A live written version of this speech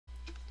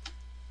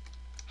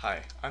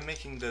Hi, I'm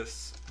making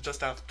this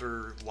just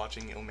after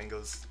watching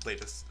Ilmango's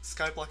latest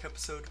Skyblock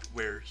episode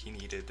where he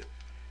needed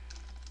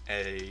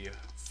a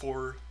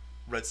 4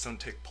 redstone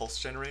tick pulse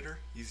generator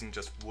using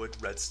just wood,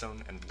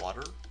 redstone, and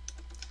water.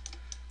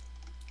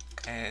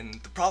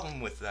 And the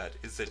problem with that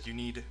is that you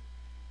need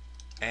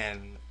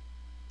an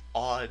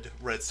odd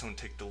redstone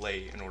tick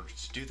delay in order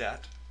to do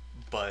that,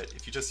 but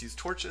if you just use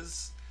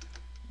torches,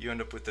 you end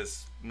up with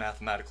this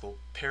mathematical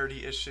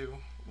parity issue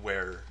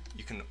where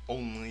you can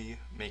only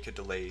make a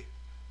delay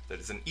that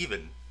is an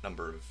even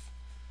number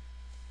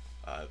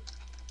of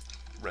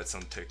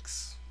redstone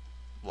ticks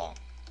long.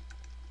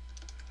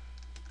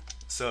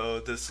 So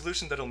the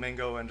solution that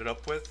Ilmango ended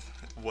up with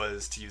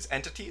was to use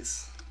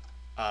entities,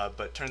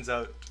 but turns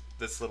out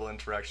this little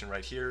interaction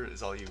right here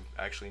is all you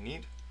actually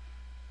need.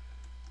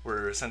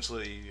 We're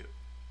essentially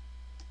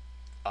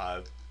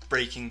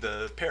breaking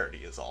the parity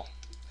is all.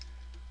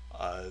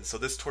 So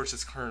this torch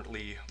is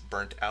currently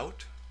burnt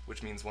out,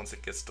 which means once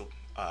it gets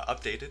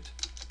updated,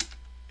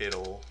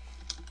 it'll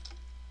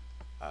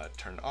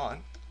turn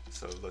on.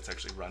 So let's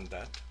actually run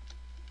that.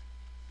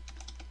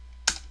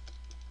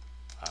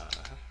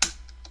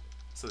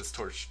 So this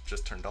torch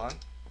just turned on,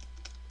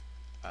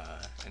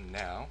 and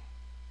now,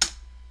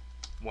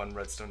 1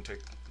 redstone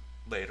tick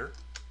later,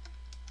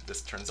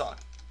 this turns on,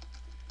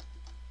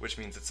 which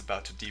means it's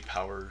about to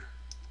depower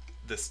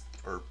this,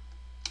 or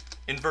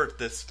invert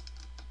this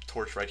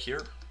torch right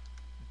here,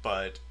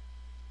 but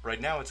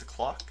right now it's a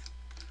clock,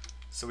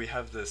 so we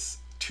have this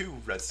 2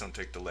 redstone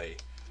tick delay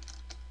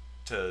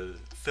to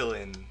fill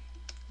in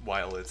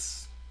while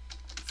it's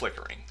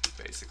flickering,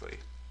 basically.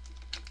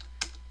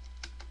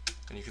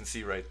 And you can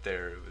see right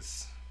there it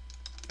was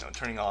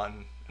turning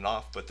on and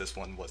off, but this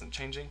one wasn't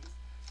changing.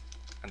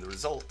 And the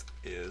result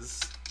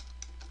is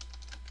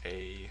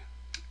a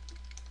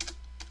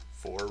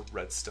 4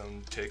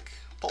 redstone tick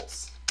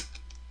pulse.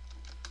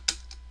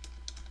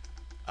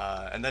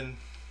 And then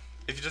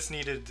if you just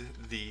needed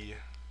the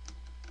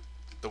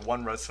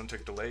 1 redstone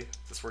tick delay,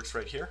 this works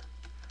right here.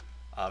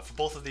 For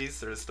both of these,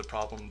 there's the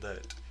problem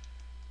that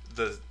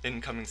the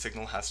incoming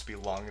signal has to be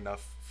long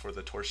enough for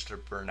the torch to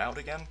burn out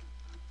again,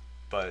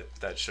 but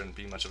that shouldn't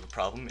be much of a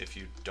problem if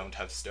you don't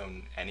have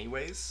stone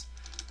anyways.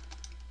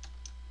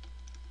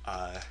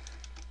 And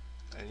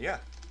yeah.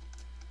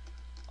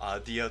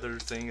 The other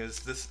thing is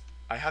this,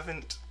 I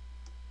haven't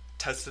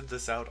tested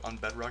this out on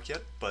Bedrock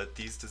yet, but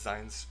these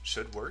designs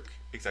should work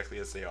exactly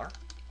as they are.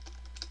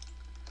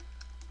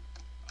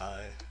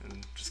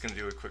 I'm just gonna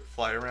do a quick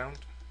fly around,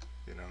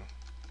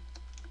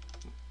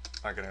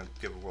 not gonna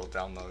give a world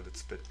download,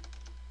 it's a bit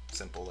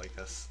simple, I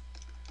guess.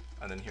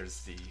 And then here's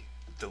the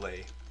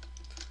delay.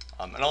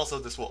 And also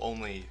this will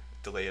only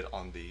delay it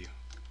on the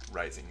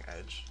rising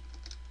edge.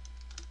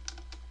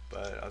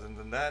 But other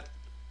than that,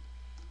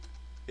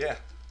 yeah,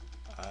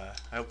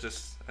 I hope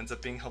this ends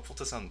up being helpful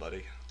to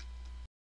somebody.